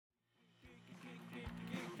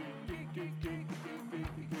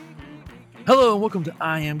Hello and welcome to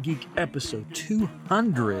I Am Geek episode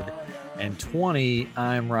 220.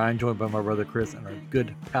 I'm Ryan, joined by my brother Chris and our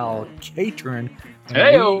good pal Katrin.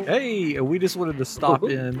 And we just wanted to stop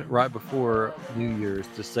in right before New Year's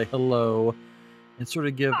to say hello and sort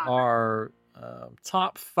of give our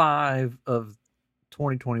top 5 of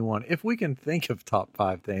 2021, if we can think of top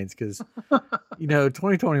 5 things, because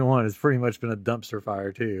 2021 has pretty much been a dumpster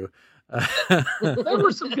fire too. There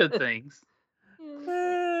were some good things.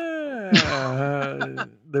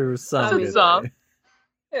 There was some.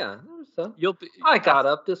 Yeah, there was some. I got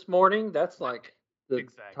up this morning. That's like the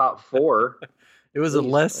top 4. It was a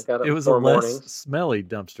less smelly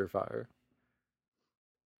dumpster fire.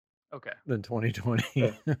 Okay. Than 2020.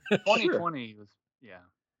 2020 was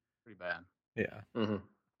pretty bad. Yeah. Mm-hmm.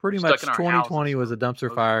 Pretty much 2020 was a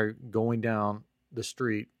dumpster fire going down the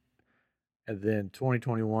street, and then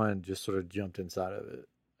 2021 just sort of jumped inside of it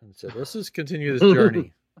and said, let's just continue this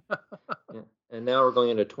journey. Yeah. And now we're going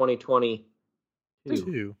into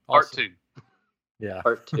 2022. Part 2. Yeah.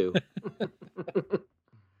 Part 2.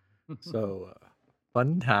 So,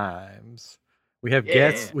 fun times. We have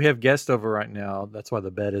guests. We have guests over right now. That's why the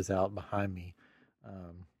bed is out behind me.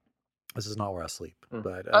 This is not where I sleep.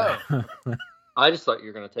 But I just thought you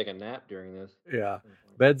were going to take a nap during this. Yeah.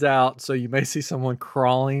 Bed's out, so you may see someone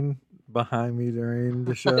crawling behind me during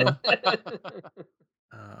the show. I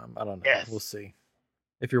don't know. Yes. We'll see.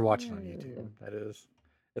 If you're watching on YouTube, that is.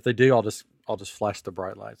 If they do, I'll just flash the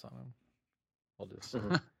bright lights on them.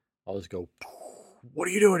 I'll just go, what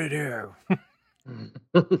are you doing in here?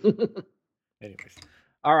 Anyways.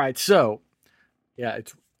 All right, so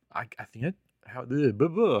it's I think it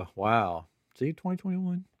wow. See,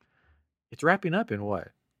 2021. It's wrapping up in what?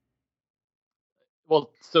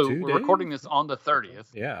 Well, so we're recording this on the 30th.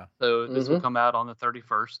 Yeah. So this will come out on the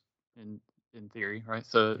 31st in theory, right?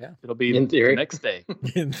 So it'll be in theory. The next day.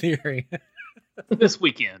 In theory. This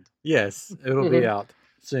weekend. Yes, it'll be out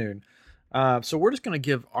soon. So we're just going to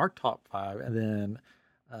give our top 5, and then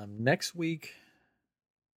next week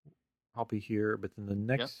I'll be here, but then the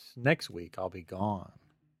next week I'll be gone.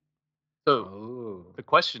 So the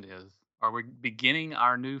question is, are we beginning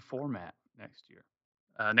our new format next year?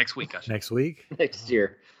 Next week, I should. Next week? Next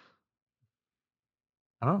year.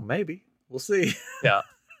 I don't know, maybe. We'll see. Yeah.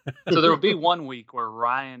 So there will be 1 week where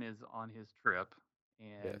Ryan is on his trip,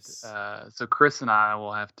 and so Chris and I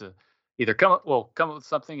will have to either come up with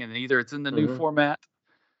something, and either it's in the new format,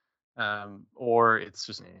 or it's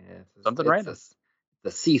just something random.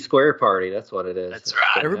 The C-square party, that's what it is. That's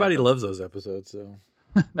right. Everybody loves those episodes, so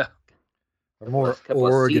no. They're more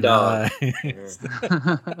organized.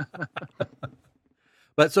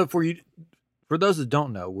 But so for those that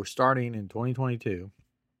don't know, we're starting in 2022.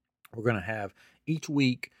 We're going to have each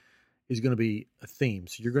week is going to be a theme.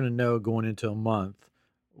 So you're going to know going into a month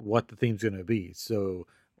what the theme's going to be. So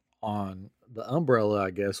on the umbrella,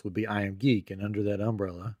 I guess, would be I Am Geek. And under that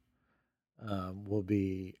umbrella will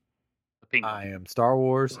be I Am Star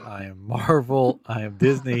Wars, I Am Marvel, I Am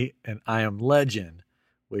Disney, and I Am Legend,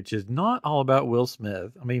 which is not all about Will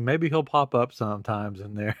Smith. I mean, maybe he'll pop up sometimes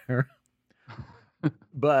in there.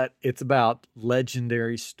 But it's about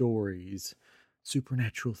legendary stories,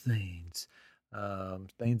 supernatural things,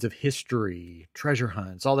 things of history, treasure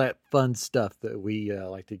hunts, all that fun stuff that we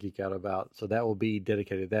like to geek out about. So that will be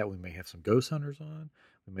dedicated to that. We may have some ghost hunters on.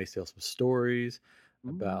 We may tell some stories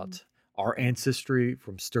about our ancestry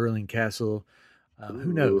from Stirling Castle.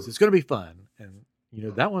 Who knows? It's going to be fun. And,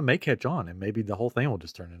 that one may catch on, and maybe the whole thing will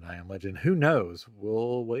just turn into I Am Legend. Who knows?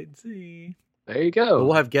 We'll wait and see. There you go. But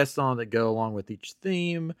we'll have guests on that go along with each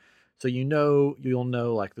theme. So you'll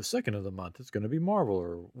know like the second of the month it's going to be Marvel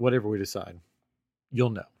or whatever we decide.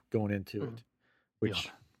 You'll know going into it,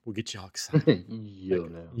 which will get y'all excited. You'll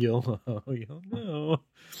know.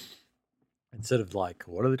 Instead of like,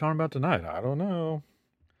 what are they talking about tonight? I don't know.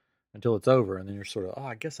 Until it's over, and then you're sort of,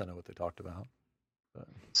 I guess I know what they talked about. But.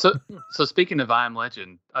 So speaking of I Am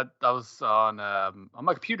Legend, I was on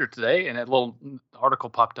my computer today, and a little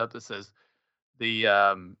article popped up that says the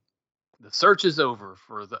search is over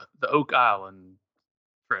for the Oak Island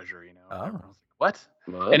treasure. I was like, what?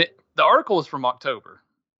 And the article is from October,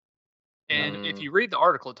 and if you read the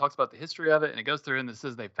article, it talks about the history of it, and it goes through and it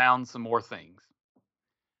says they found some more things,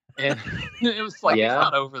 and it was like it's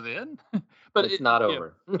not over then. But it's not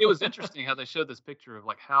over. It was interesting how they showed this picture of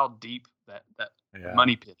like how deep that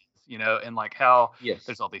money pit is, and like how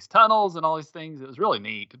there's all these tunnels and all these things. It was really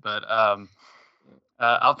neat. But I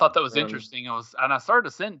thought that was interesting. I started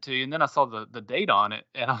to send it to you, and then I saw the date on it,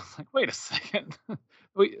 and I was like, wait a second,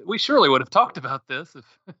 we surely would have talked about this if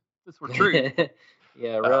this were true.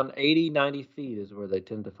 Yeah, around 80, 90 feet is where they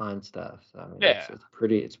tend to find stuff. So, I mean,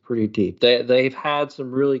 it's pretty deep. They've had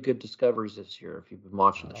some really good discoveries this year if you've been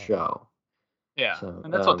watching the show. Yeah, so,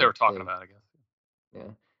 and that's what they were talking about, I guess.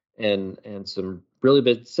 Yeah, and some really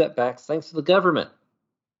big setbacks thanks to the government.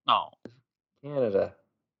 Oh, Canada,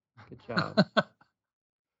 good job.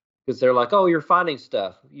 Because they're like, oh, you're finding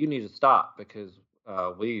stuff. You need to stop because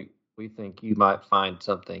we think you might find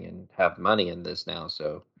something and have money in this now.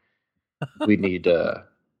 So we need to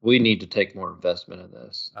take more investment in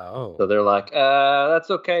this. Oh, so they're like,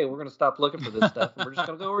 that's okay. We're gonna stop looking for this stuff, and we're just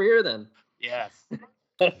gonna go over here then. Yes.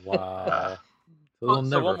 Wow. So they'll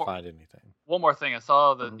never find anything. One more thing, I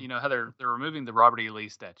saw that how they're removing the Robert E. Lee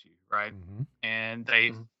statue, right? Mm-hmm. And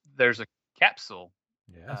there's a capsule,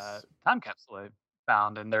 time capsule they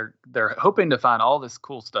found, and they're hoping to find all this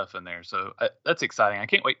cool stuff in there. So that's exciting. I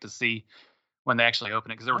can't wait to see when they actually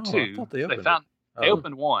open it because there were two. They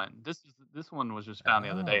opened one. This one was just found the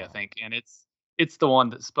other day, I think, and it's the one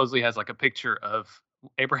that supposedly has like a picture of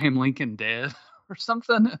Abraham Lincoln dead or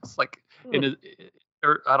something. It's like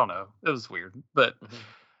or I don't know. It was weird, but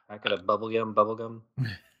I could have bubblegum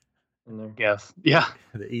in there. Yes, yeah.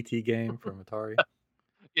 The ET game from Atari.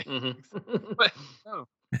 Yeah. But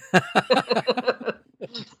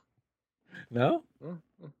no.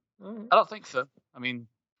 I don't think so. I mean,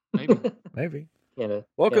 maybe. Maybe.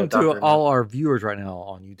 Welcome to all our viewers right now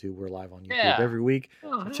on YouTube. We're live on YouTube every week.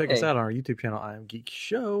 So check us out on our YouTube channel,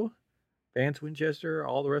 iamGEEKshop. Vance Winchester,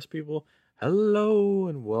 all the rest of people. Hello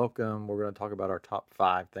and welcome. We're going to talk about our top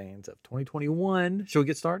 5 things of 2021. Shall we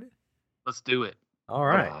get started? Let's do it. All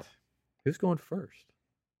right. Who's going first?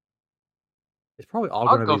 It's probably all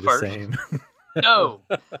going to be the same. No,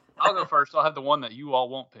 I'll go first. I'll have the one that you all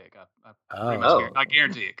won't pick. I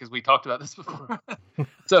guarantee it because we talked about this before.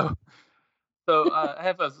 So I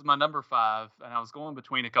have as my number 5, and I was going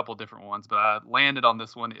between a couple different ones, but I landed on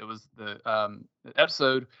this one. It was the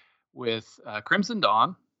episode with Crimson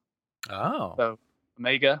Dawn. Oh. So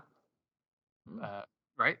Omega,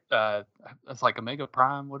 right? That's like Omega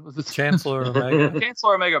Prime. What was it? Chancellor Omega.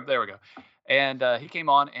 Chancellor Omega. There we go. And he came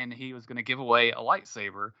on, and he was going to give away a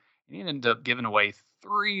lightsaber. And he ended up giving away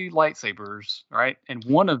 3 lightsabers, right? And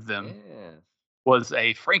one of them was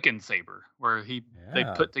a Franken-saber, where they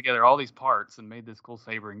put together all these parts and made this cool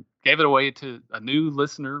saber and gave it away to a new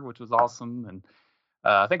listener, which was awesome. And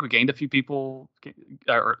I think we gained a few people,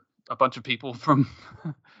 or a bunch of people from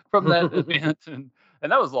that event, and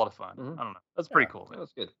that was a lot of fun. I don't know, that's pretty cool. That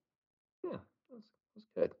was good. Yeah, that was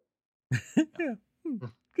good. Yeah,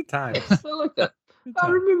 good times. I like that. I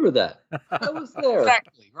remember that. I was there.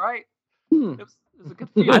 Exactly right. It was a good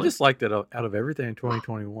feeling. I just liked that out of everything in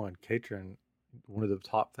 2021, Katrin, one of the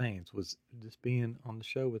top things was just being on the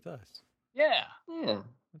show with us. Yeah.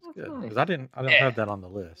 That's good. Because I don't have that on the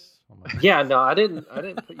list. Yeah, no, I didn't put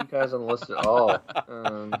you guys on the list at all.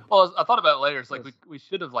 Well, I thought about it later. It's like we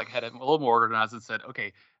should have had it a little more organized and said,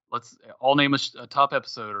 okay, let's all name a top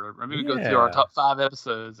episode, or maybe we go through our top 5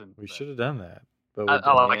 episodes. And we should have done that. But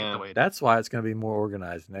I like it the way it is. That's why it's going to be more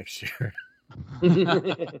organized next year.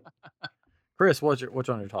 Chris, what's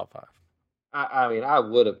on your top 5? I mean, I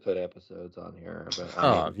would have put episodes on here,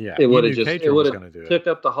 but it would have took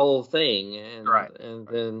up the whole thing, and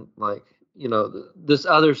then this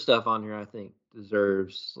other stuff on here, I think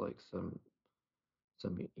deserves some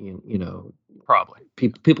probably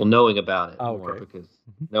people knowing about it more because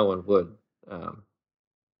no one would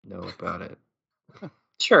know about it.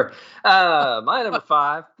 Sure, my number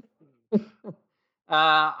 5.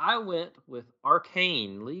 I went with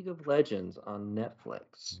Arcane League of Legends on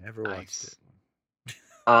Netflix. Never watched it.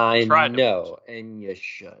 I know, and you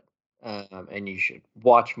should. And you should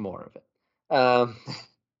watch more of it.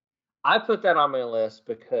 I put that on my list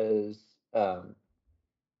because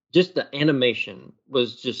just the animation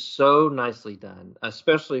was just so nicely done,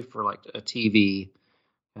 especially for like a TV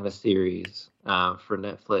kind of series for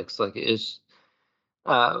Netflix. Like it's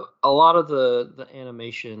a lot of the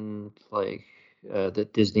animation like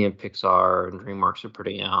that Disney and Pixar and DreamWorks are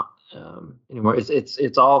putting out anymore.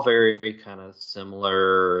 It's all very kind of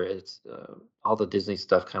similar. It's all the Disney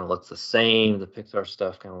stuff kind of looks the same. The Pixar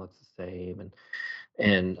stuff kind of looks the same,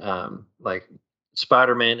 and like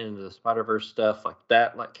Spider-Man into the Spider-Verse stuff like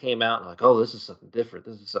that came out and like, oh, this is something different.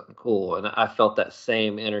 This is something cool. And I felt that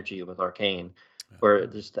same energy with Arcane, where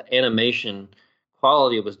just the animation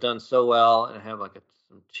quality was done so well, and it had like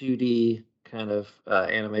some 2D kind of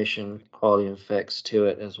animation quality effects to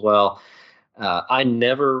it as well. I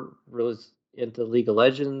never really was into League of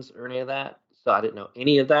Legends or any of that, so I didn't know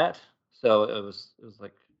any of that. So it was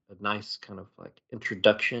like a nice kind of like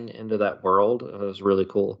introduction into that world. It was really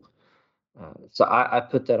cool. So I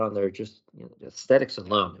put that on there just the aesthetics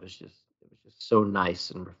alone. It was just so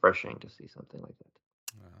nice and refreshing to see something like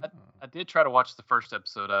that. I did try to watch the first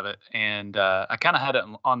episode of it, and I kind of had it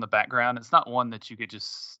on the background. It's not one that you could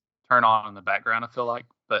just turn on in the background, I feel like,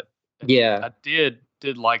 but Yeah. I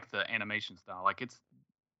did like the animation style. Like, it's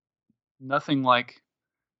nothing like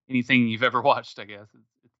anything you've ever watched, I guess.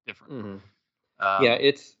 It's different. Mm-hmm. Yeah,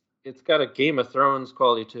 it's got a Game of Thrones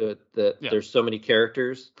quality to it that there's so many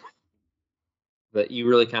characters that you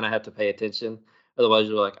really kind of have to pay attention. Otherwise,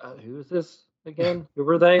 you're like, who is this again? Who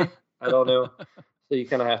were they? I don't know. So you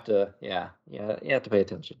kind of have to, you have to pay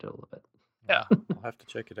attention to it a little bit. Yeah. I'll have to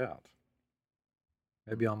check it out.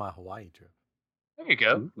 Maybe on my Hawaii trip. There you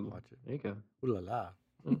go. Watch it. There you go. Ooh la la.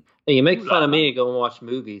 Hey, you make fun of me and go and watch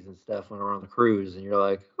movies and stuff when we're on the cruise, and you're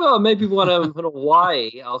like, "Oh, maybe when I'm in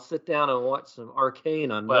Hawaii, I'll sit down and watch some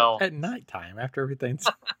Arcane on." At nighttime after everything's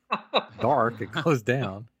dark and goes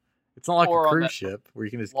down. It's not like a cruise ship where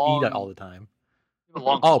you can just eat it all the time.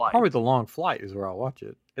 Probably the long flight is where I'll watch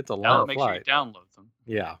it. It's a long flight. Make sure you download them.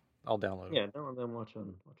 Yeah, I'll download them. Yeah, download them. Watch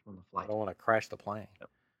them on the flight. I don't want to crash the plane. Yep.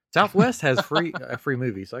 Southwest has free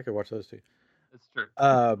movies, so I could watch those too. That's true.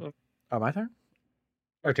 My turn.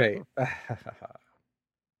 Okay.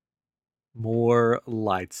 More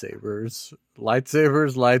lightsabers. It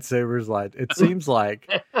seems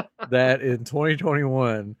like that in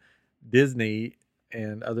 2021, Disney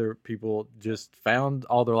and other people just found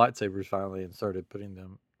all their lightsabers finally and started putting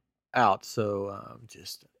them out. So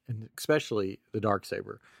and especially the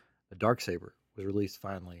Darksaber. The Darksaber was released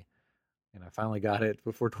finally, and I finally got it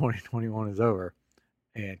before 2021 is over.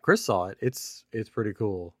 And Chris saw it. It's pretty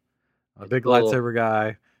cool. I'm a big lightsaber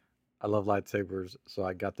guy. I love lightsabers, so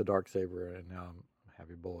I got the Darksaber, and now I'm a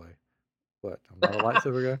happy boy. What? I'm not a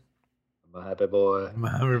lightsaber guy? I'm a happy boy. I'm a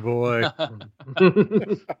happy boy.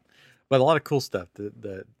 But a lot of cool stuff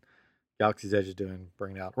that Galaxy's Edge is doing,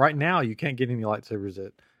 bringing out. Right now, you can't get any lightsabers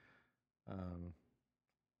at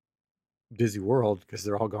Disney World because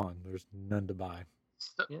they're all gone. There's none to buy.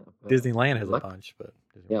 Yeah, Disneyland has a bunch, but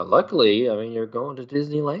luckily, I mean, you're going to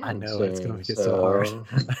Disneyland. I know it's going to get so hard.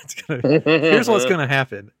 Here's what's going to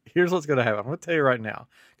happen. I'm going to tell you right now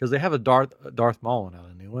because they have a Darth Maul one out,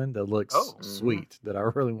 a new one that looks sweet that I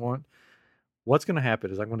really want. What's going to happen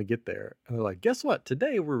is I'm going to get there and they're like, guess what?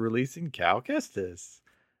 Today we're releasing Cal Kestis,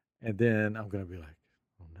 and then I'm going to be like,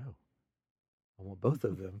 oh no, I want both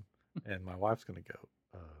of them, and my wife's going to go.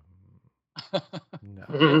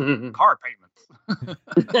 No. Car payments.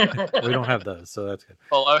 We don't have those, so that's good.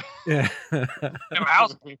 Well, yeah.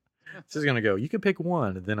 House. She's gonna go. You can pick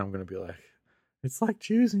one, and then I'm gonna be like, it's like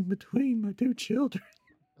choosing between my two children.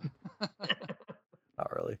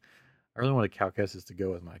 Not really. I really want a Cal Kestis to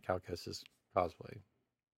go with my Cal Kestis cosplay,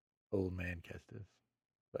 old man Kestis.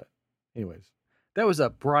 But anyways, that was a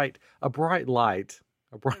bright light,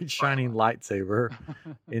 a bright shining lightsaber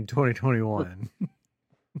in 2021.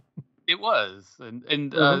 It was,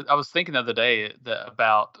 and I was thinking the other day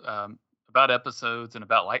about episodes and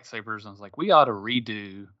about lightsabers, and I was like, we ought to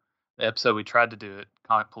redo the episode we tried to do at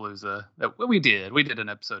Comic Palooza. We did an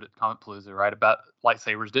episode at Comic Palooza, right, about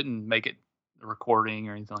lightsabers. Didn't make it a recording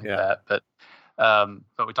or anything like that, but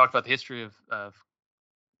we talked about the history of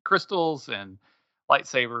crystals and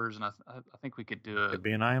lightsabers, and I think we could do Could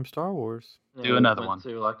be an I Am Star Wars. Do another one.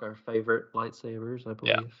 To like our favorite lightsabers, I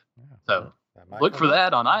believe. Yeah. So look for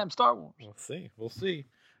that on I Am Star Wars. We'll see.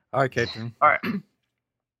 All right, Catherine. All right.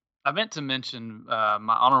 I meant to mention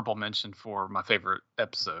my honorable mention for my favorite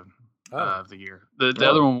episode of the year. The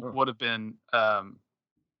other one would have been could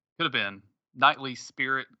have been Nightly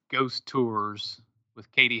Spirit Ghost Tours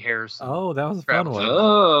with Katie Harrison. Oh, that was a fun one.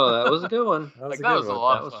 Oh, that was a good one. That was a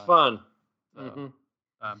lot of fun.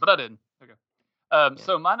 But I didn't. Okay.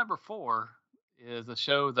 So my number 4 is a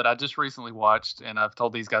show that I just recently watched, and I've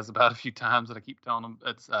told these guys about a few times, and I keep telling them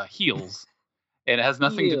it's Heels. And it has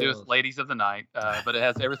nothing to do with Ladies of the Night, but it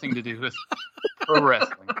has everything to do with pro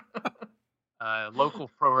wrestling. Local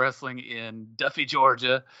pro wrestling in Duffy,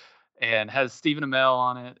 Georgia, and has Stephen Amell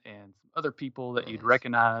on it and some other people that you'd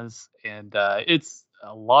recognize. And it's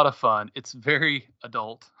a lot of fun. It's very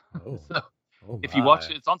adult. So if you watch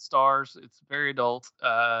it, it's on Stars. It's very adult.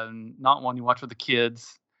 Not one you watch with the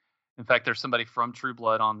kids. In fact, there's somebody from True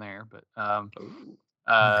Blood on there, but the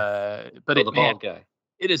bald guy.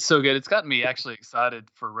 It is so good. It's gotten me actually excited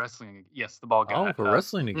for wrestling. Yes, the bald guy. Oh, for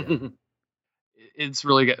wrestling again. It's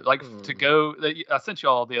really good. Like to go. I sent you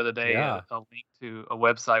all the other day a link to a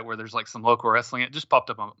website where there's like some local wrestling. It just popped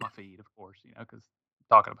up on my feed, of course, because I'm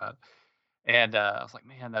talking about it. And I was like,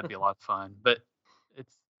 man, that'd be a lot of fun. But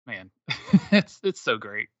it's so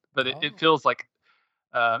great. But it feels like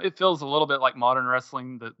It feels a little bit like modern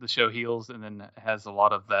wrestling, the show heels, and then it has a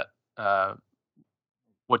lot of that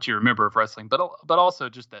what you remember of wrestling, but also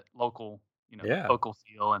just that local, Yeah. local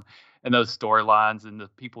feel and those storylines and the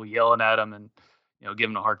people yelling at them and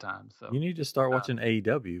giving a hard time. So you need to start watching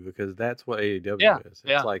AEW because that's what AEW Yeah, is. It's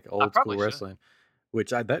yeah. like I old probably school should. wrestling,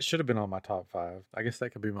 which that should have been on my top 5. I guess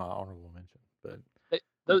that could be my honorable mention, but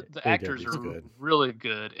The actors AEW is are good. really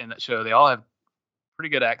good in that show. They all have pretty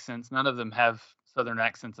good accents. None of them have Southern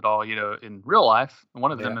accents at all, in real life. And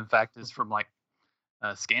one of them, Yeah. in fact, is from like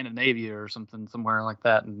Scandinavia or something, somewhere like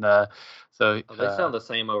that. And so they sound the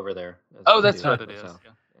same over there. That's what it is.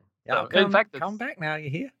 Yeah. Yeah. So, in fact, come back now. You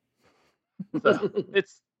hear? So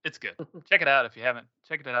it's good. Check it out if you haven't.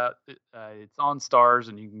 Check it out. It's on Stars,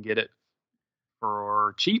 and you can get it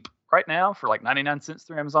for cheap right now for like 99 cents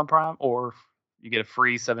through Amazon Prime, or you get a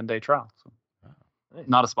free 7-day trial. So, Nice.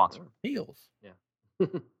 not a sponsor. Heels. Yeah.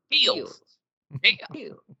 Heels.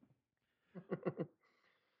 Heels.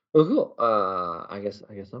 Well, cool. I guess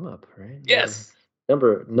I'm up, right? Yes.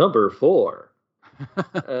 Number 4.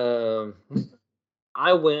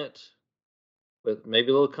 I went with maybe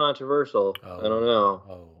a little controversial. I don't know.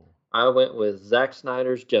 Oh. I went with Zack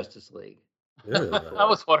Snyder's Justice League. I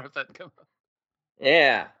was wondering if that'd come up.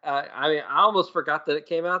 Yeah. I mean, I almost forgot that it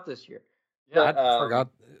came out this year. Yeah, I forgot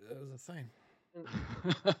it was a thing.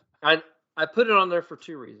 I put it on there for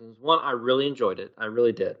 2 reasons. One, I really enjoyed it. I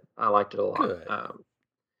really did. I liked it a lot. Good.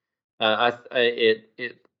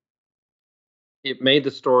 It made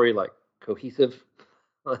the story like cohesive,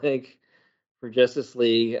 like for Justice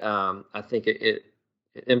League. I think it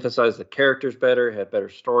emphasized the characters better, had better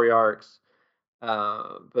story arcs.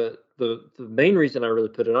 But the main reason I really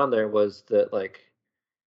put it on there was that like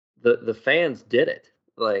the fans did it.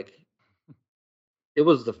 Like it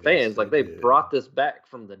was the fans. Like they brought this back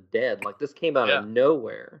from the dead. Like this came out of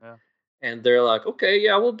nowhere. Yeah. And they're like, okay,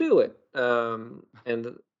 yeah, we'll do it.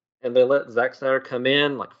 And they let Zack Snyder come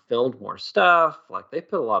in, like filmed more stuff. Like they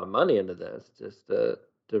put a lot of money into this just to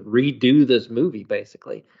redo this movie,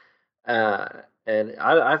 basically. And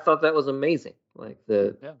I thought that was amazing. Like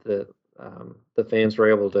the fans were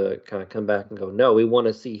able to kind of come back and go, no, we want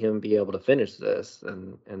to see him be able to finish this,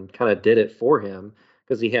 and kind of did it for him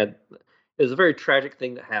because it was a very tragic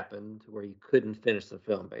thing that happened where he couldn't finish the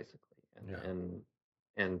film, basically.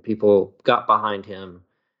 And people got behind him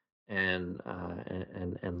and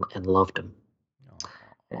loved him.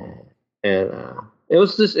 And it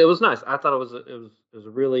was nice. I thought it was a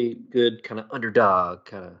really good kind of underdog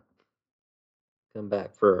kind of come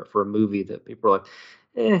back for a movie that people are like,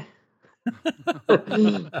 eh.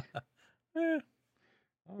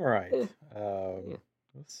 All right.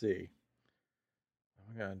 Let's see.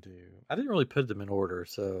 What am I gonna do? I didn't really put them in order,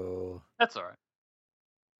 so that's all right.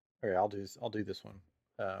 Okay, I'll do this one.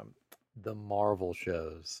 The Marvel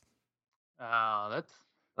shows. That's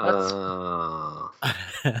I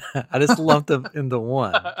just lumped them into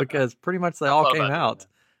one because pretty much they all came out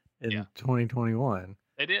in 2021.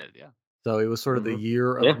 They did, yeah. So it was sort of the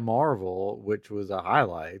year of Marvel, which was a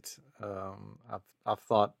highlight. I've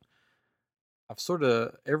thought sort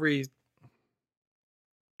of I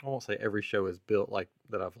won't say every show is built like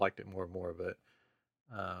that. I've liked it more and more, but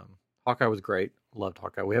Hawkeye was great. Loved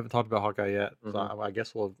Hawkeye. We haven't talked about Hawkeye yet, so I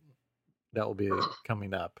guess that will be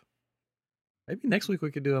coming up. Maybe next week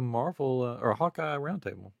we could do a Marvel or a Hawkeye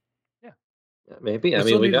roundtable. Yeah, maybe. I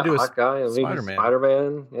mean, we got Hawkeye and Spider-Man.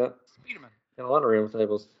 Yeah, Spider-Man. Got a lot of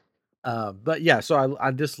roundtables. But yeah, so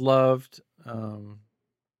I just loved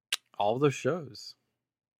all of those shows.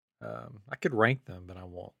 I could rank them, but I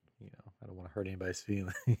won't. I don't want to hurt anybody's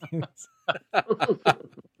feelings.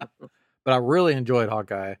 But I really enjoyed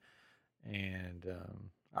Hawkeye, and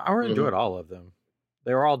I really enjoyed all of them.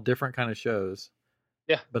 They were all different kind of shows.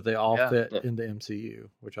 Yeah, but they all fit in the MCU,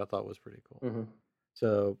 which I thought was pretty cool.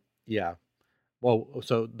 So yeah, well,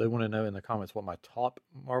 so they want to know in the comments what my top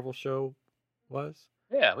Marvel show was.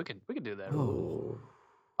 Yeah, we can do that. Ooh.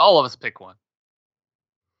 All of us pick one.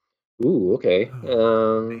 Ooh, okay.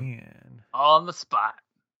 Man, on the spot.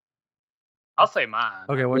 I'll say mine.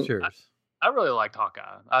 Okay, what's yours? I really liked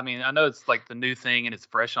Hawkeye. I mean, I know it's like the new thing and it's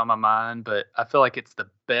fresh on my mind, but I feel like it's the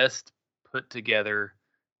best put together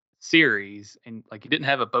series. And like, you didn't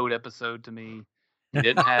have a boat episode to me. You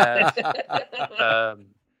didn't have the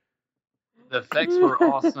effects were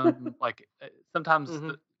awesome. Like sometimes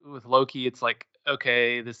with Loki, it's like,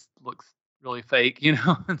 okay, this looks really fake, and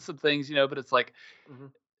some things, but it's like,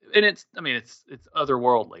 and it's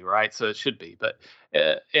otherworldly, right? So it should be, but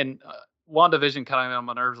and WandaVision kind of got on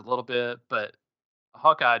my nerves a little bit, but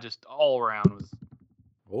Hawkeye just all around was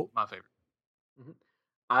my favorite.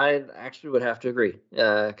 I actually would have to agree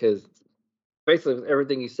because basically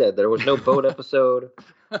everything you said. There was no boat episode,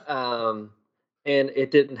 and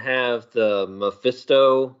it didn't have the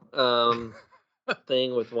Mephisto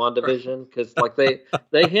thing with WandaVision because like they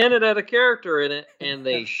hinted at a character in it and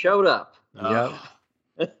they showed up. Yep.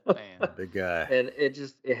 Man. Big guy. And it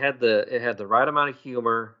had the right amount of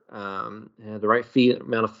humor, it had the right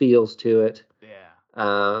amount of feels to it.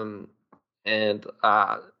 Yeah. And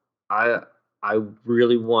I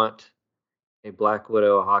really want a Black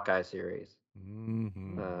Widow Hawkeye series.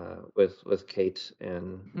 Mm-hmm. With Kate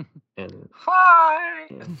and Hi.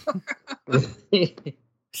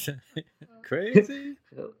 Crazy.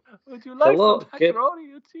 Would you like some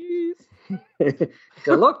macaroni and cheese?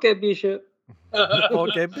 Hello, Bishop.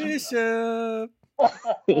 Okay, Bishop.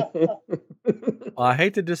 Well, I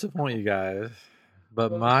hate to disappoint you guys,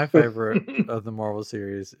 but my favorite of the Marvel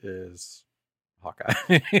series is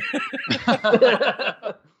Hawkeye.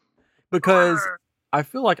 Because I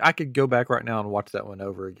feel like I could go back right now and watch that one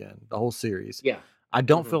over again, the whole series. Yeah. I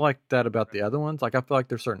don't feel like that about the other ones. Like, I feel like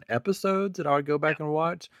there's certain episodes that I would go back and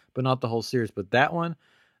watch, but not the whole series. But that one,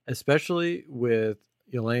 especially with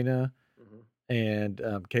Yelena and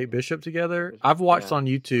Kate Bishop together, I've watched on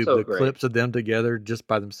YouTube the clips of them together just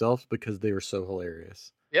by themselves because they were so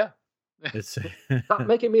hilarious. Yeah. It's Stop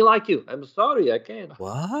making me like you. I'm sorry, I can't.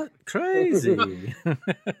 What? Crazy.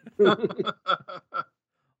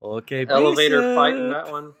 Okay, elevator Bishop. fight in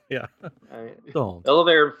that one. Yeah. Don't.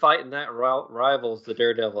 Elevator fight in that rivals the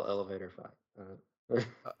Daredevil elevator fight.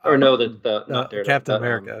 Or no, not Daredevil. Captain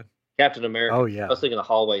America. Captain America. Oh, yeah. I was thinking the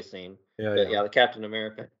hallway scene. Yeah, the Captain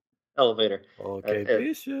America elevator. Okay,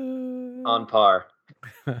 Bishop. On par.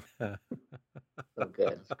 So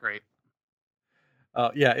good. That's great.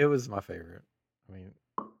 Yeah, it was my favorite. I mean,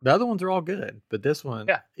 the other ones are all good, but this one,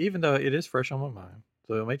 even though it is fresh on my mind,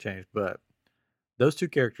 so it may change, but those two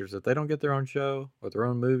characters, if they don't get their own show or their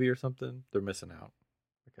own movie or something, they're missing out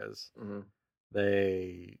because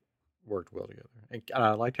they worked well together. And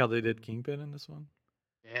I liked how they did Kingpin in this one.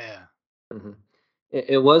 Yeah. Mm-hmm.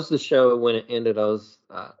 It was the show when it ended. I was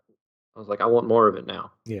like, I want more of it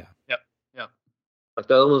now. Yeah. Yep. Like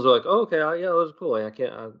the other ones were like, oh, okay, yeah, it was cool. I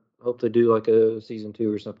hope they do like a season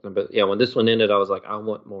 2 or something. But yeah, when this one ended, I was like, I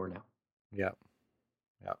want more now. Yep.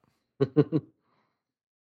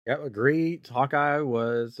 Yep, agreed. Hawkeye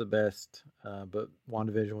was the best, but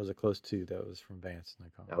WandaVision was a close 2. That was from Vance.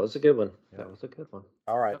 That was a good one. Yep. That was a good one.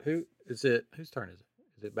 All right, who is it? Whose turn is it?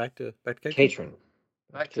 Is it back to Katrin?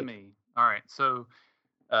 Back to me. All right, so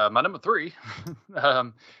my number 3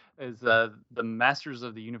 is the Masters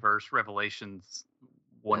of the Universe Revelations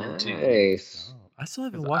 1 and 2. Nice. Oh, I still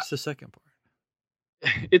haven't watched the second part.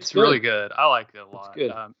 It's really good. I like it a lot. It's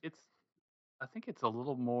good. I think it's a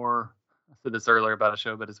little more. I said this earlier about a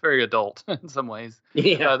show, but it's very adult in some ways.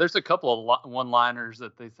 Yeah. There's a couple of one-liners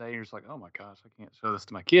that they say, and you're just like, oh my gosh, I can't show this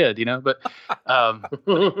to my kid, you know? But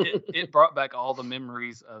it brought back all the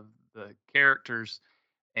memories of the characters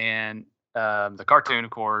and the cartoon,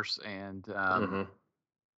 of course, and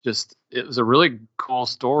just it was a really cool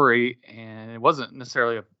story, and it wasn't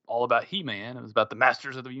necessarily all about He-Man. It was about the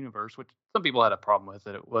Masters of the Universe, which some people had a problem with.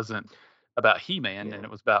 It wasn't about He-Man, and it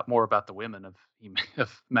was more about the women of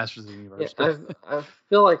Masters of the Universe. Yeah, I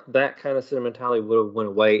feel like that kind of sentimentality would have went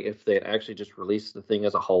away if they had actually just released the thing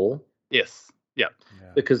as a whole. Yes. Yeah.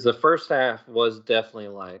 Because the first half was definitely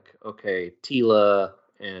like, okay, Tila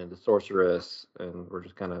and the Sorceress, and we're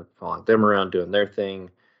just kind of following them around doing their thing.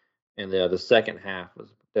 And the second half was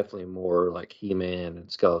definitely more like He-Man and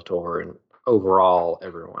Skeletor and overall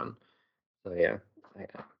everyone. So yeah, I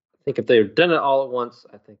think if they had done it all at once,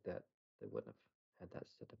 I think that they wouldn't have had that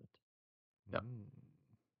sentiment. Yep.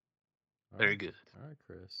 Very good. All right,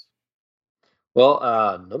 Chris. Well,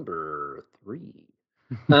 number 3.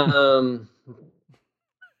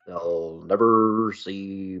 They'll never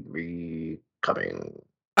see me coming.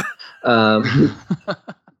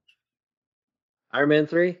 Iron Man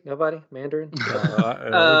 3? Nobody? Mandarin?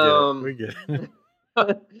 We get it.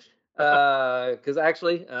 Because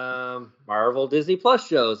actually, Marvel Disney Plus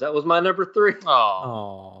shows. That was my number 3.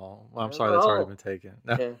 Oh, well, I'm sorry, that's already been taken.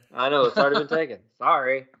 No. Yeah, I know it's already been taken.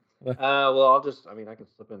 Sorry. Well, I can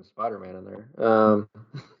slip in Spider-Man in there.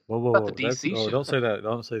 Whoa! DC don't say that.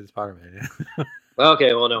 Don't say the Spider-Man.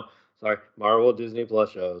 Okay, well, no. Sorry, Marvel Disney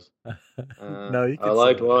Plus shows. No, you can. I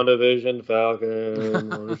liked WandaVision, Falcon,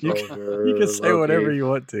 Winter Soldier. You can say whatever you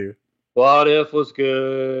want to. What If was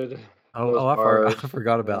good. I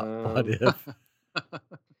forgot about What If.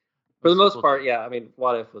 For the most part, yeah. I mean,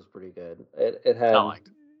 What If was pretty good. It had. I liked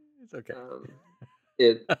it. It's okay.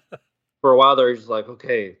 For a while there, just like,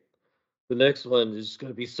 okay, the next one is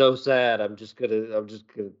going to be so sad. I'm just gonna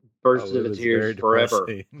burst into tears forever.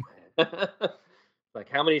 Like,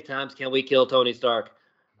 how many times can we kill Tony Stark?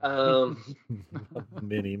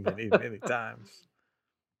 Many times.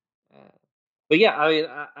 But yeah, I mean,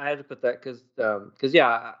 I had to put that because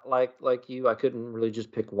yeah, like you, I couldn't really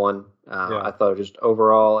just pick one. I thought just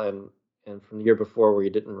overall, and from the year before where you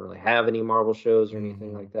didn't really have any Marvel shows or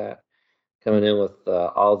anything like that, coming in with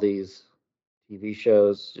all these TV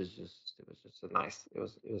shows, it was just it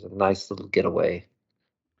was a nice little getaway.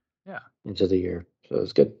 Yeah. Into the year, so it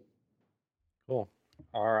was good. Cool.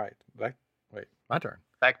 All right, my turn.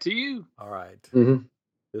 Back to you. All right. Mm-hmm.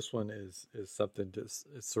 This one is something it's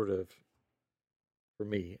sort of for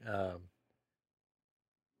me.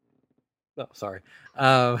 Sorry.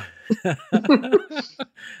 I'm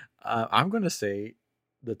going to say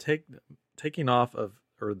the taking off of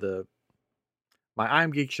my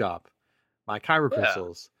iamGEEKshop, my Kyber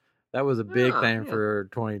crystals. That was a big thing for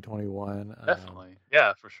 2021. Definitely,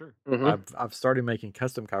 yeah, for sure. I've started making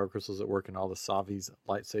custom Kyber crystals that work in all the Savi's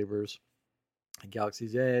lightsabers, and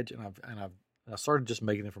Galaxy's Edge, and I started just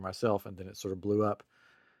making them for myself, and then it sort of blew up.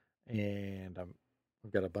 And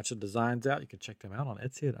I've got a bunch of designs out. You can check them out on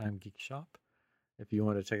Etsy at iamGEEKshop if you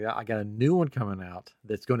want to check it out. I got a new one coming out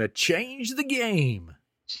that's going to change the game.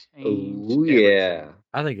 Oh yeah,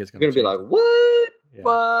 I think it's going to be like, what? Yeah.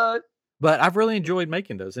 What? But I've really enjoyed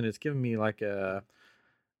making those, and it's given me like a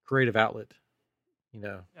creative outlet,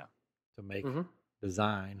 to make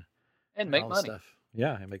design and make money. Stuff.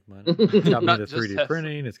 Yeah, and make money. It's got me into 3D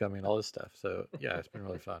printing. It's got me in all this stuff. So yeah, it's been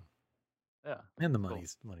really fun. Yeah, and the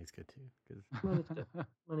money's good too.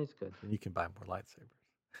 Money's good. And you can buy more lightsabers.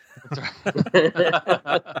 That's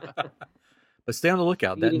right. But stay on the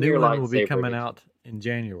lookout. That new one will be coming out in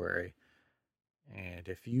January. And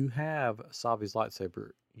if you have Savi's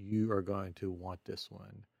lightsaber, you are going to want this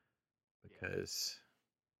one because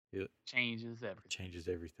it changes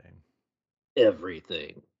everything.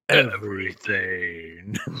 Everything.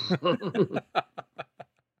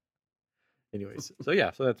 Anyways, so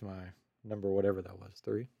that's my number, whatever that was,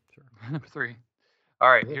 3. Sure. Number 3. All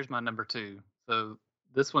right, here's my number 2. So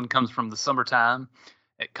this one comes from the summertime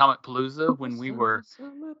at Comic Palooza when we were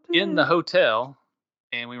in the hotel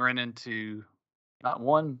and we ran into not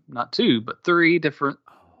 1, not 2, but 3 different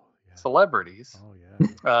celebrities. Oh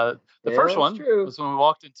yeah. The first one was when we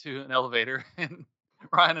walked into an elevator and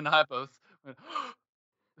Ryan and I both went,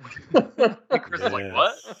 and Chris was like,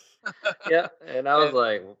 what? Yeah, and I was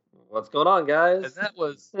like, what's going on, guys? And that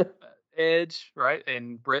was Edge, right?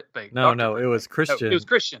 And Britt Baker. No, it was Christian. No, it was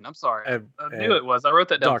Christian. I'm sorry. I knew it was. I wrote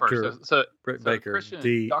that down first. So Britt Baker, Christian,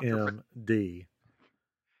 DMD.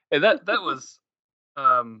 And that was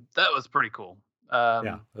pretty cool.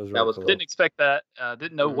 Yeah, that was cool. Didn't expect that.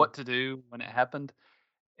 Didn't know what to do when it happened,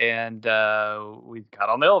 and we got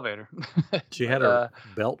on the elevator. She had a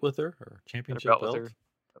belt with her, or championship belt with her.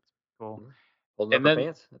 That's cool. Holding up her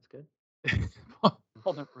pants. That's good.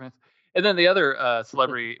 Holding up her pants. And then the other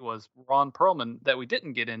celebrity was Ron Perlman that we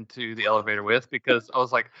didn't get into the elevator with because I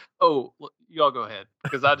was like, "Oh, you all go ahead,"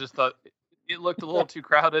 because I just thought it looked a little too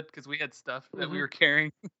crowded because we had stuff that we were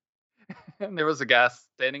carrying. And there was a guy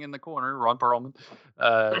standing in the corner, Ron Perlman,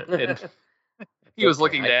 and he was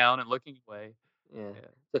looking down and looking away. Yeah.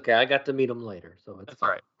 It's okay. I got to meet him later, so that's all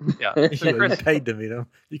right. Yeah, you paid to meet him.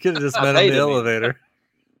 You could have just met him in the elevator.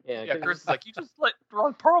 Yeah, Chris is like, you just let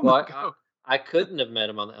Ron Perlman go. I couldn't have met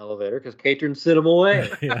him on the elevator because Katrin sent him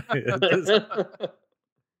away.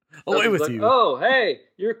 Away with you. Oh, hey,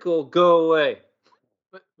 you're cool. Go away.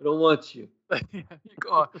 But we don't want you. You go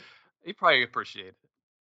on. He probably appreciated it.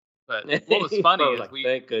 But what was funny is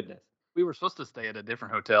thank goodness. We were supposed to stay at a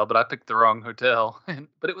different hotel, but I picked the wrong hotel.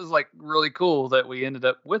 But it was like really cool that we ended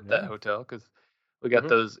up with that hotel because we got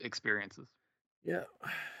those experiences. Yeah.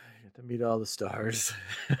 You get to meet all the stars.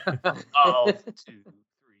 Oh, 2, 3.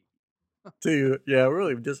 2. Yeah,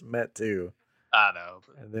 really just met 2. I know.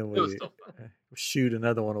 And then we shoot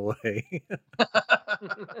another one away.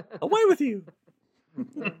 Away with you.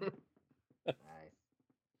 Nice.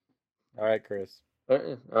 All right, Chris.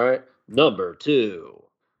 All right. Number 2.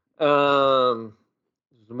 The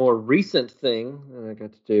more recent thing that I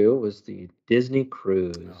got to do was the Disney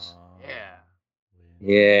cruise. Oh,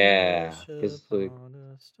 yeah. Because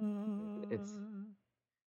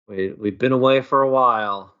we've been away for a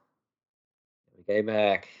while. We came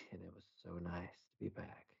back, and it was so nice to be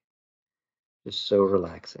back. Just so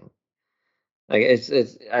relaxing. Like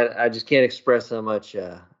I just can't express how much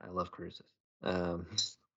I love cruises. How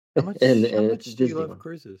much do you love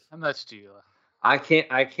cruises? How much do you love? I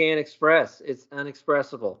can't express. It's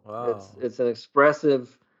unexpressible. Wow. It's an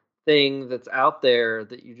expressive thing that's out there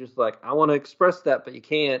that you just like, I want to express that, but you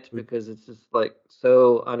can't because it's just like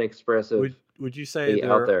so unexpressive. Would you say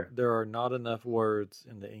there are not enough words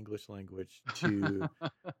in the English language to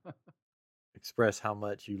express how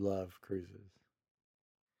much you love cruises?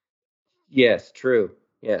 Yes, true.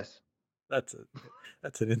 Yes. That's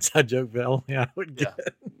an inside joke that only I would get.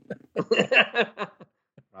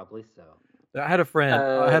 Probably so. I had a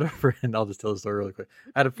friend. I'll just tell the story really quick.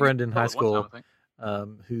 I had a friend in high school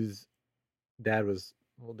whose dad was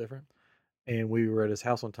a little different, and we were at his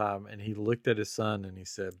house one time, and he looked at his son and he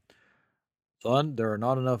said, "Son, there are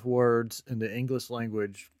not enough words in the English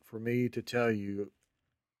language for me to tell you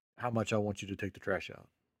how much I want you to take the trash out."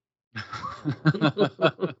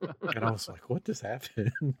 And I was like, "What just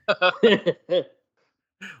happened?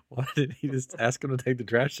 Why did he just ask him to take the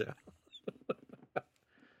trash out?"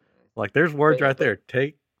 Like, there's words right there.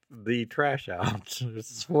 Take the trash out.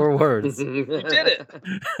 It's 4 words. You did it.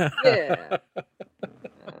 Yeah.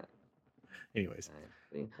 Anyways.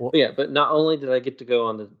 Well, yeah, but not only did I get to go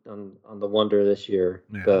on the Wonder this year,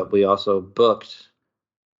 but we also booked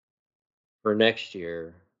for next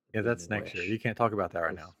year. Yeah, that's next year. You can't talk about that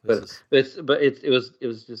right now. It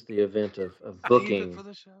was just the event of booking. Save it for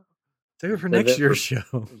the show. Save it for next year's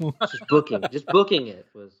show. Just booking it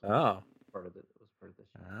was part of it. Was part of the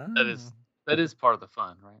show. That is part of the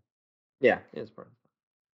fun, right? Yeah, it's part of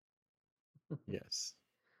the fun. Yes.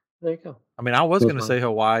 There you go. I mean, I was going to say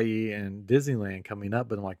Hawaii and Disneyland coming up,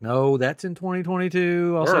 but I'm like, no, that's in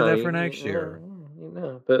 2022. I'll save that for next year.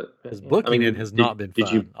 But because booking it has not been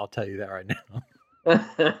fun. I'll tell you that right now.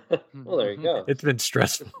 Well, there you go. It's been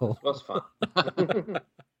stressful. It was fun.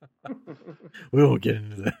 We won't get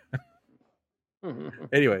into that.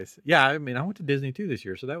 Anyways, yeah, I mean, I went to Disney too this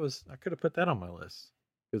year, so I could have put that on my list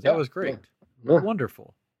because that was great. Yeah.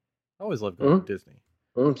 Wonderful. I always loved going to Disney.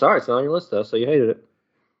 I'm sorry, it's not on your list though, so you hated it.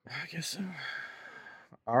 I guess so.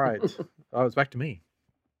 All right. It's back to me.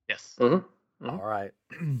 Yes. All right.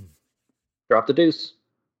 Drop the deuce.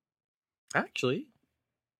 Actually,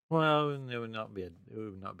 well, it would not be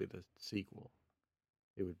the sequel.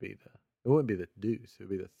 It wouldn't be the deuce. It would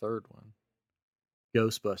be the third one.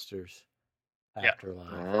 Ghostbusters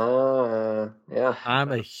Afterlife. Yeah.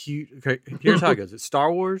 I'm a huge. Okay, here's how it goes. It's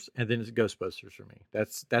Star Wars, and then it's Ghostbusters for me.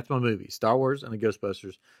 That's my movie. Star Wars and the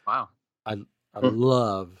Ghostbusters. Wow. I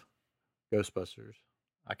love Ghostbusters.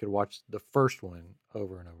 I could watch the first one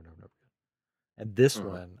over and over and over and over again. And this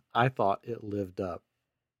one, I thought it lived up,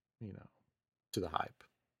 to the hype.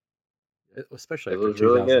 Especially after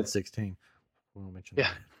 2016. Really we won't mention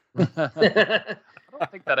that. I don't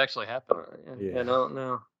think that actually happened. Yeah,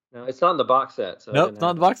 no. It's not in the box set. So nope, it's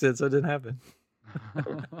not in the box set, so it didn't happen.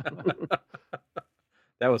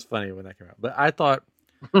 That was funny when that came out. But I thought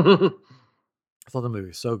the movie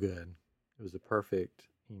was so good. It was the perfect,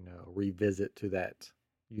 revisit to that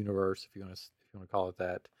universe, if you want to call it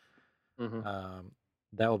that. Mm-hmm.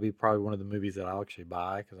 That will be probably one of the movies that I'll actually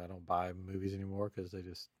buy because I don't buy movies anymore because they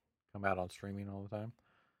just come out on streaming all the time.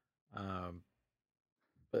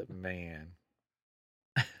 But man,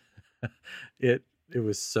 it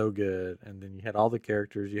was so good. And then you had all the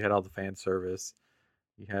characters, you had all the fan service,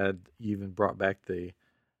 you even brought back the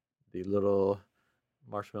little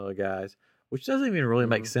marshmallow guys, which doesn't even really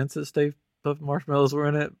make sense that Stay Puft Marshmallows were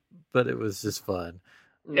in it, but it was just fun.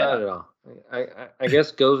 Not at all. I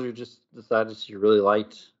guess Gozer just decided she really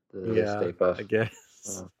liked the Stay Puft. I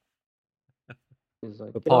guess.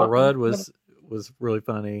 But Paul Rudd was really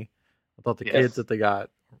funny. I thought the kids that they got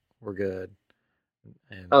were good.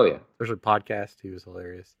 And especially podcast, he was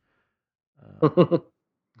hilarious. But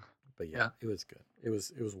it was good. It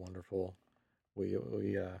was wonderful. We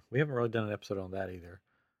haven't really done an episode on that either.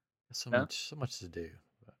 There's so much to do.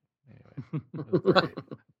 But anyway, it was great.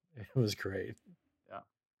 It was great. Yeah,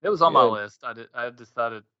 it was on my list. I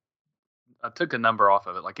decided I took a number off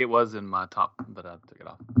of it. Like it was in my top, but I took it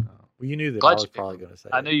off. Well, you knew that I was probably going to say.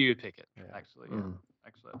 I knew you would pick it. Yeah. Actually,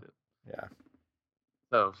 I did. Yeah.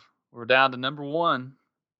 So we're down to number 1.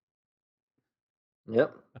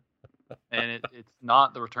 Yep. And it's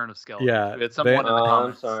not the Return of Skeletons. Yeah. We had someone in the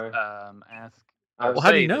comments ask. Well,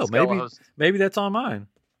 how do you know? Maybe that's on mine.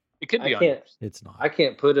 It could be on yours. It's not. I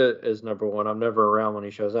can't put it as number 1. I'm never around when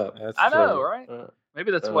he shows up. I know, right?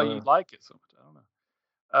 Maybe that's why you like it so much.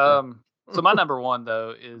 I don't know. So my number 1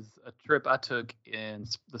 though is a trip I took in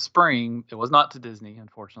the spring. It was not to Disney,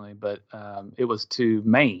 unfortunately, but it was to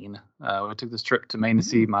Maine. We took this trip to Maine to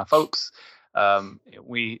see my folks.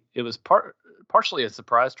 It was partially a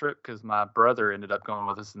surprise trip because my brother ended up going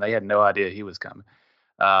with us, and they had no idea he was coming.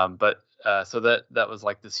 So that was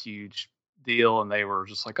like this huge deal, and they were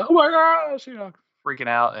just like, "Oh my gosh," freaking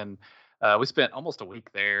out. And we spent almost a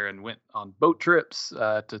week there and went on boat trips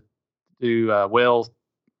to do whale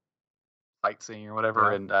sightseeing or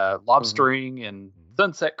whatever, and lobstering and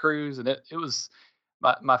sunset cruise, and it was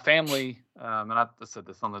my family. And I said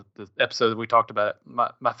this on the episode that we talked about it.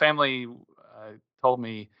 My family told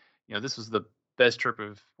me, this was one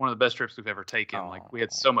of the best trips we've ever taken. Aww. Like, we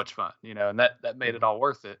had so much fun, and that made it all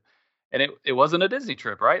worth it. And it wasn't a Disney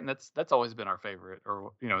trip, right? And that's always been our favorite,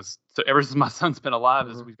 or so ever since my son's been alive,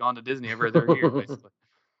 as we've gone to Disney every other year, basically.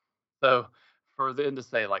 So for them to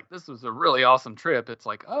say, like, this was a really awesome trip, it's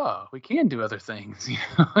like, oh, we can do other things,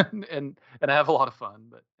 and have a lot of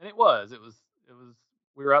fun. And it was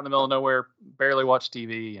we were out in the middle of nowhere, barely watched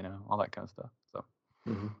TV, all that kind of stuff. So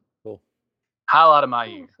cool. Highlight of my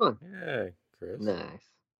year. Yeah, Chris.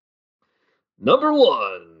 Nice. Number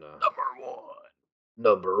one.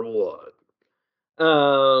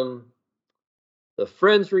 The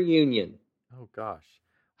Friends reunion. Oh gosh.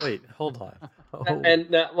 Wait, hold on. And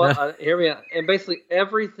hear me out. And basically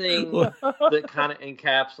everything that kind of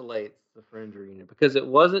encapsulates the Friends reunion, because it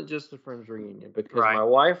wasn't just the Friends reunion, because my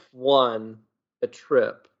wife won a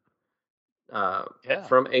trip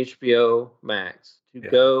from HBO Max to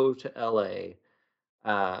go to LA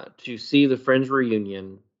to see the Friends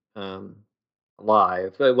reunion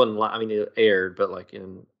live. It wasn't live. I mean, it aired, but like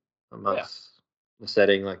in amongst the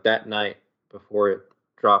setting, like that night before it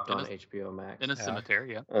dropped on HBO Max. In a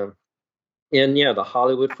cemetery, And the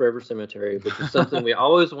Hollywood Forever Cemetery, which is something we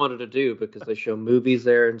always wanted to do because they show movies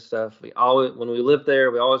there and stuff. When we lived there,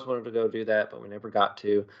 we always wanted to go do that, but we never got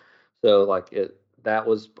to. So that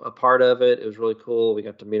was a part of it. It was really cool. We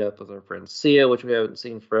got to meet up with our friend Sia, which we haven't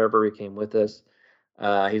seen forever. He came with us.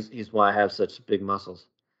 He's why I have such big muscles,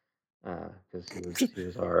 because he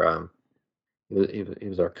was our he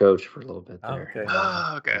was our coach for a little bit there. Okay.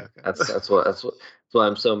 Okay. That's why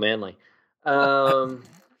I'm so manly.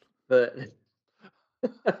 But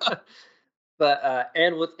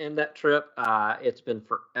and within that trip, it's been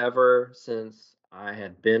forever since I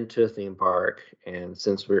had been to a theme park, and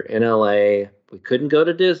since we were in LA, we couldn't go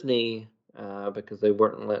to Disney because they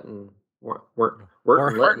weren't letting. They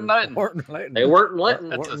weren't letting.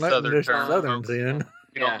 That's a southern term. Southern then.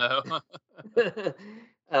 You don't know.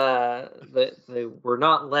 They were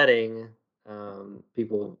not letting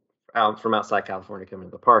people from outside California come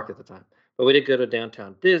into the park at the time. But we did go to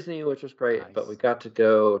downtown Disney, which was great. Nice. But we got to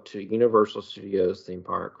go to Universal Studios theme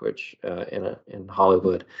park, which in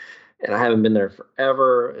Hollywood, and I haven't been there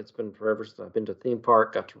forever. It's been forever since I've been to a theme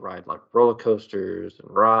park. Got to ride like roller coasters and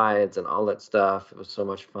rides and all that stuff. It was so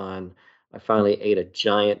much fun. I finally ate a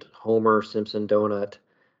giant Homer Simpson donut,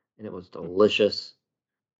 and it was delicious.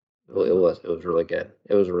 It was really good.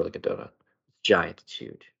 It was a really good donut. Giant, it's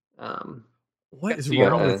huge. What is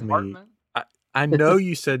wrong with me? I know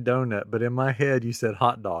you said donut, but in my head you said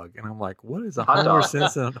hot dog, and I'm like, what is a Homer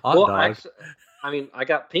Simpson hot dog? Actually, I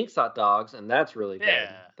got Pink's hot dogs, and that's really good.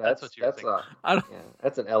 Yeah, that's what you're thinking.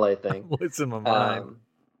 That's an LA thing. What's in my mind?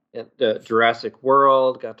 Jurassic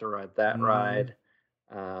World, got to ride that ride,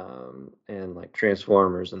 and like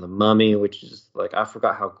Transformers and the Mummy, which is like, I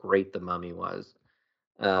forgot how great the Mummy was,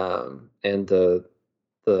 and the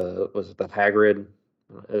was it the Hagrid?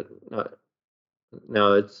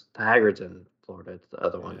 No, it's the Hagrid's in Florida. It's the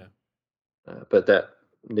other one. But that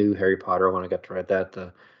new Harry Potter one, I got to ride that.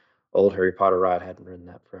 The old Harry Potter ride, I hadn't ridden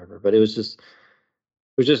that forever. But it was just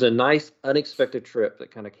a nice, unexpected trip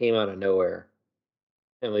that kind of came out of nowhere,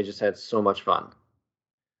 and we just had so much fun.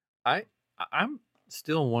 I'm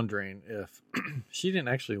still wondering if she didn't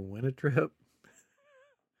actually win a trip,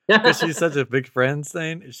 because she's such a big Friends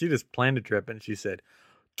thing. She just planned a trip, and she said,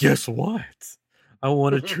 "Guess what? I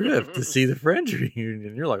want a trip to see the Friends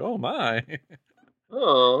reunion." You're like, oh my.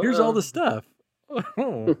 Oh, here's all the stuff.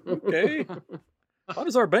 Oh, okay. How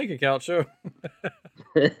does our bank account show?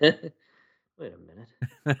 Wait a minute.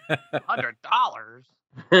 $100.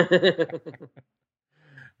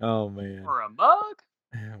 Oh man. For a mug?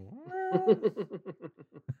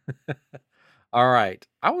 All right.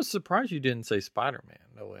 I was surprised you didn't say Spider-Man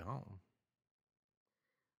No Way Home.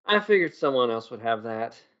 I figured someone else would have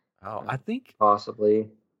that. Oh, I think possibly.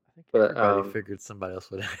 But everybody figured somebody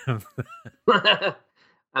else would have that.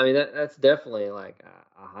 I mean, that's definitely like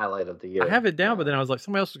a highlight of the year. I have it down, but then I was like,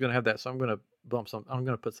 somebody else is going to have that, so I'm going to I'm going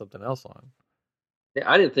to put something else on. Yeah,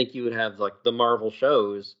 I didn't think you would have like the Marvel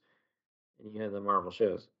shows, and you had the Marvel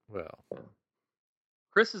shows. Well,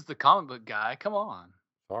 Chris is the comic book guy. Come on.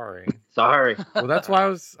 Sorry. Well, that's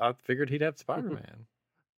why I figured he'd have Spider-Man.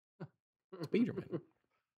 Spider-Man.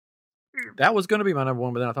 That was going to be my number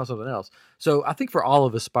one, but then I thought something else. So I think for all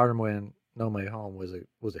of us, Spider-Man No Way Home was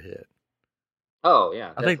a hit. Oh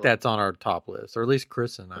yeah, I think that's on our top list, or at least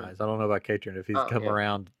Chris and I's. I don't know about Katrin if he's come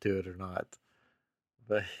around to it or not,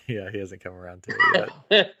 but yeah, he hasn't come around to it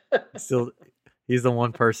yet. He's the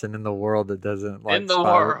one person in the world that doesn't like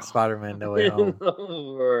Spider-Man No Way Home. In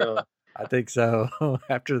the world. I think so.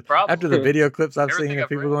 after the video clips I've seen of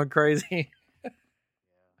people going crazy.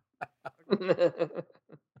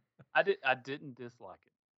 I didn't dislike it.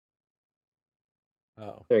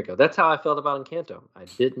 Oh, there you go. That's how I felt about Encanto. I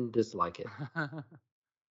didn't dislike it. Well,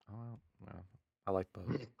 I like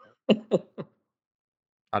both.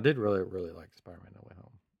 I did really, really like Spider-Man No Way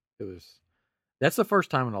Home. That's the first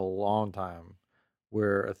time in a long time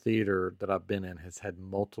where a theater that I've been in has had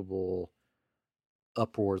multiple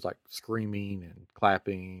uproars, like screaming and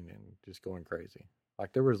clapping and just going crazy.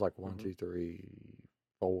 Like there was like 1, 2, 3,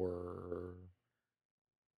 4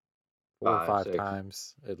 or 5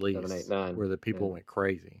 times at least 7, 8, 9, where the people went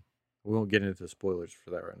crazy. We won't get into the spoilers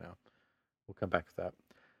for that right now. We'll come back to that.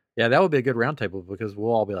 Yeah, that would be a good roundtable because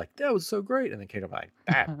we'll all be like, "That was so great," and then Kate will be like,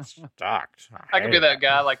 "That sucked." I could be that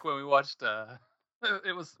guy. Like when we watched, we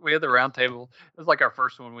had the roundtable. It was like our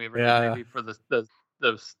first one we ever did, maybe for the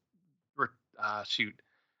shoot.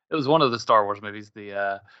 It was one of the Star Wars movies.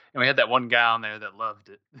 And we had that one guy on there that loved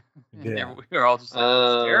it. Yeah. We were all just like,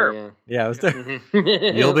 "It's terrible." Yeah, it was terrible.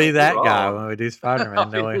 You'll be that guy when we do Spider-Man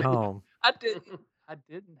No Way Home. I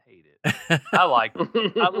didn't hate it. I liked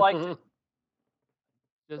it.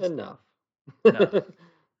 Just enough. Glad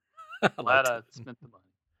I spent the money.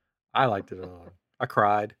 I liked it a lot. I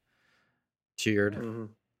cried, cheered.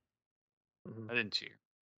 I didn't cheer.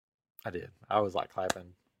 I did. I was like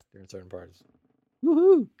clapping during certain parts.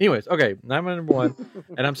 Woohoo! Anyways, okay, my number 1,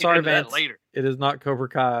 and I'm sorry, Vance. Later. It is not Cobra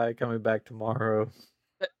Kai coming back tomorrow.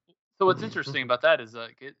 So what's interesting about that is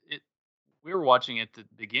like we were watching it at the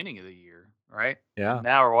beginning of the year, right? Yeah. And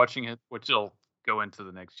now we're watching it, which will go into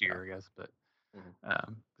the next year, I guess, but.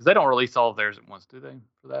 Because they don't release all of theirs at once, do they?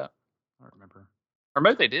 For that, I don't remember. Or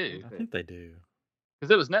maybe they do. I think they do. Because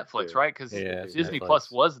it was Netflix, right? Because Disney Netflix. Plus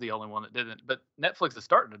was the only one that didn't. But Netflix is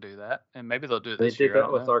starting to do that, and maybe they'll do it this year. They did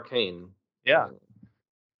that with Arcane. Yeah.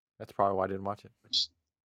 That's probably why I didn't watch it.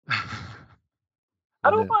 I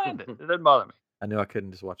don't mind it. It doesn't bother me. I knew I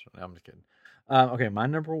couldn't just watch it. No, I'm just kidding. Okay, my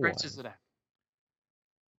number 1. It out.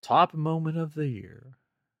 Top moment of the year.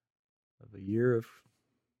 Of the year of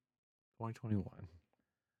 2021.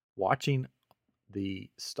 Watching the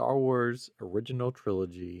Star Wars original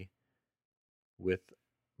trilogy with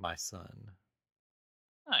my son.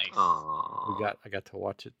 Nice. Aww. I got to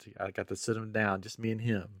watch it. I got to sit him down, just me and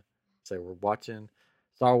him. So we're watching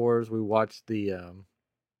Star Wars. We watched New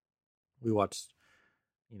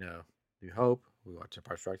Hope. We watched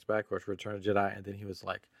Empire Strikes Back. We watched Return of the Jedi. And then he was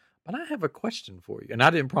like, "But I have a question for you." And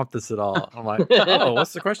I didn't prompt this at all. I'm like, "Oh,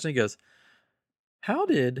 what's the question?" He goes, "How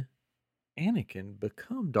did Anakin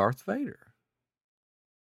become Darth Vader?"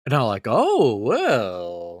 And I'm like, "Oh,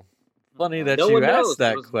 well, funny that you asked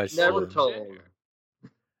that question." Never told.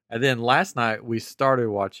 And then last night we started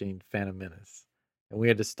watching Phantom Menace, and we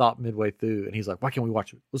had to stop midway through. And he's like, "Why can't we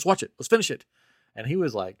watch it? Let's watch it. Let's finish it." And he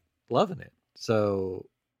was like loving it. So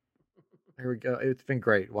here we go. It's been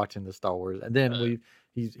great watching the Star Wars. And then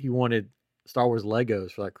he wanted Star Wars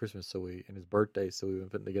Legos for like Christmas, and his birthday, so we've been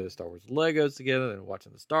putting together Star Wars Legos together and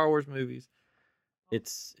watching the Star Wars movies.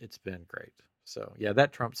 It's been great. So yeah,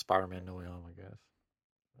 that trumps Spider-Man No Way Home, I guess.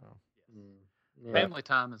 So. Yeah. Family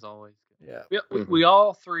time is always good. Yeah. We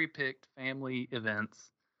all 3 picked family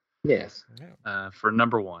events. Yes. For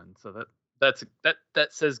number 1. So that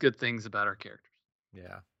says good things about our characters.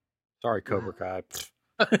 Yeah. Sorry, Cobra Kai.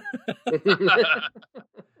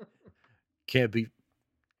 Can't be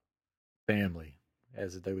family,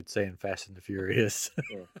 as they would say in Fast and the Furious.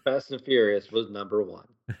 Fast and Furious was number 1.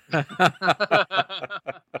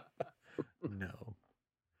 No.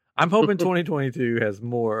 I'm hoping 2022 has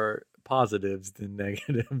more positives than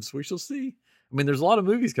negatives. We shall see. I mean, there's a lot of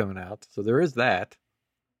movies coming out, so there is that.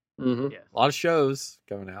 Mm-hmm. Yes. A lot of shows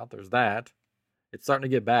coming out. There's that. It's starting to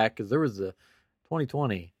get back because there was a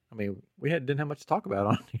 2020. I mean, we didn't have much to talk about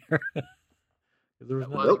on here. There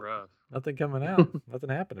was nothing coming out. Nothing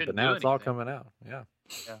happening. But now it's all coming out. Yeah.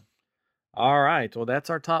 All right. Well, that's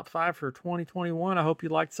our top 5 for 2021. I hope you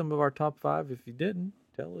liked some of our top 5. If you didn't,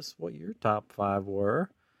 tell us what your top 5 were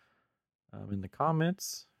in the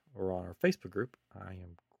comments or on our Facebook group. I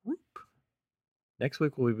am group. Next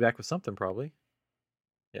week we'll be back with something probably.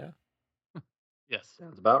 Yeah. Yes.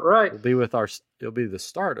 Sounds about right. It'll be the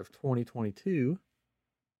start of 2022.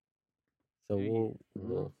 So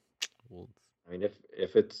we'll I mean,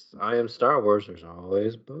 if it's I Am Star Wars, there's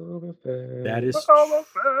always Boba Fett. That is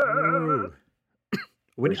true.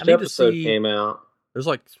 First episode came out. There's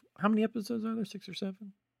like, How many episodes are there? 6 or 7?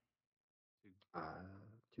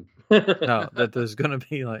 2. No, that there's going to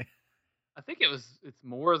be like. I think it's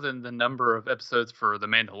more than the number of episodes for The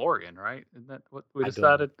Mandalorian, right? Isn't that what we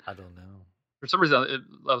decided? I don't know. For some reason,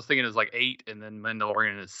 I was thinking it was like 8, and then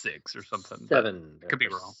Mandalorian is 6 or something. 7. Could be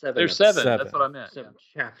wrong. 7 There's 7. That's what I meant. 7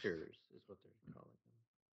 chapters is what they're calling them.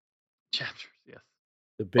 Chapters, yes.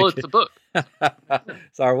 It's a book.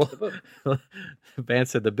 Sorry, well,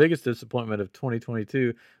 Vance said the biggest disappointment of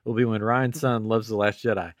 2022 will be when Ryan's son loves The Last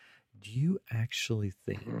Jedi. Do you actually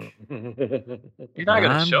think You're not gonna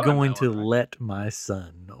I'm show going him to let my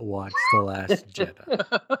son watch The Last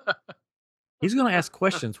Jedi? He's going to ask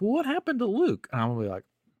questions. Well, what happened to Luke? And I'm going to be like,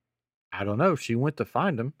 I don't know. She went to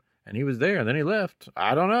find him, and he was there, and then he left.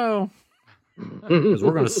 I don't know. Because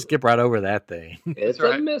we're going to skip right over that thing. It's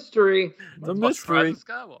a mystery. It's a mystery. Rise of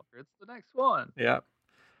Skywalker. It's the next one. Yeah.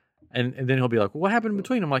 And then he'll be like, well, what happened in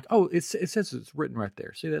between? I'm like, oh, it says it's written right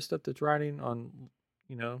there. See that stuff that's writing on,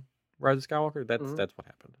 Rise of Skywalker? That's what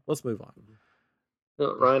happened. Let's move on.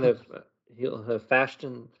 So Ryan he'll have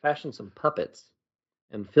fashioned some puppets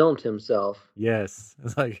and filmed himself. Yes,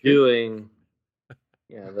 it's like doing.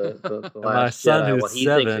 Yeah, the Last my son Jedi, who's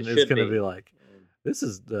 7 is going to be like, this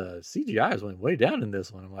is the CGI is went way down in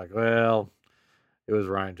this one. I'm like, well, it was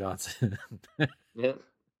Rian Johnson. Yeah,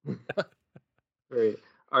 very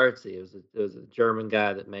artsy. It was a German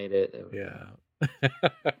guy that made it.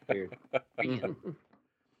 Weird.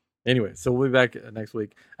 Anyway, so we'll be back next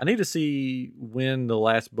week. I need to see when the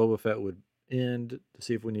last Boba Fett would end to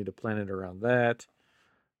see if we need to plan it around that.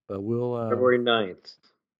 But we'll February 9th.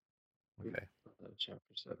 Okay. Chapter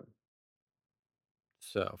 7.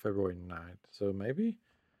 So February 9th. So maybe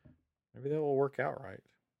that will work out right.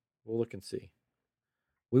 We'll look and see.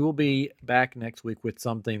 We will be back next week with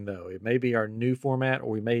something, though. It may be our new format, or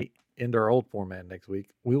we may end our old format next week.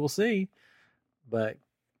 We will see. But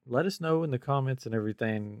let us know in the comments and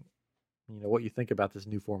everything, what you think about this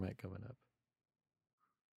new format coming up.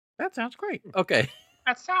 That sounds great. Okay.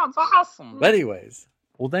 That sounds awesome. But anyways,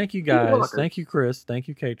 well, thank you guys. Thank you, Chris. Thank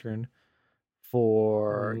you, Katrin,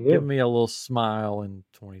 for giving me a little smile in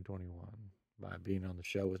 2021 by being on the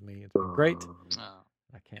show with me. It's been great.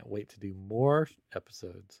 I can't wait to do more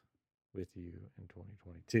episodes with you in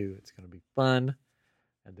 2022. It's going to be fun.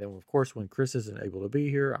 And then, of course, when Chris isn't able to be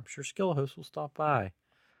here, I'm sure Skillhost will stop by.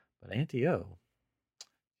 But Auntie O,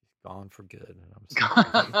 she's gone for good. And I'm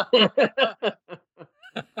sorry.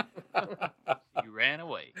 You ran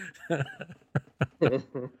away.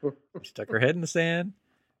 She stuck her head in the sand.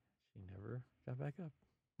 She never got back up.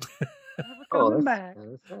 Coming back.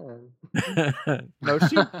 No,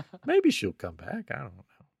 maybe she'll come back. I don't know.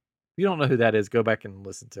 If you don't know who that is, go back and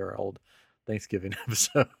listen to our old Thanksgiving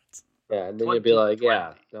episodes. Yeah, and then you'll be like,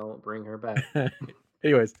 yeah, don't bring her back.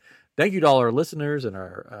 Anyways, thank you to all our listeners and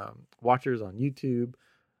our watchers on YouTube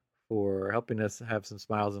for helping us have some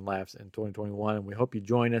smiles and laughs in 2021. And we hope you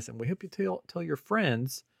join us, and we hope you tell your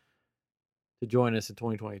friends to join us in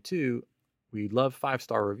 2022. We love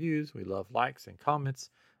 5-star reviews. We love likes and comments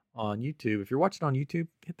on YouTube. If you're watching on YouTube,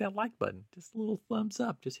 hit that like button. Just a little thumbs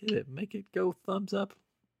up. Just hit it. Make it go thumbs up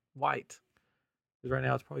white. Because right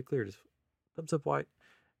now it's probably clear. Just thumbs up white.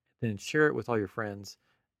 Then share it with all your friends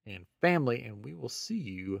and family. And we will see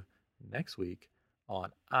you next week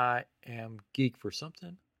on I Am Geek for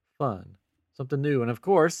something fun, something new, and of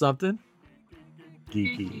course, something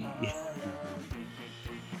geeky.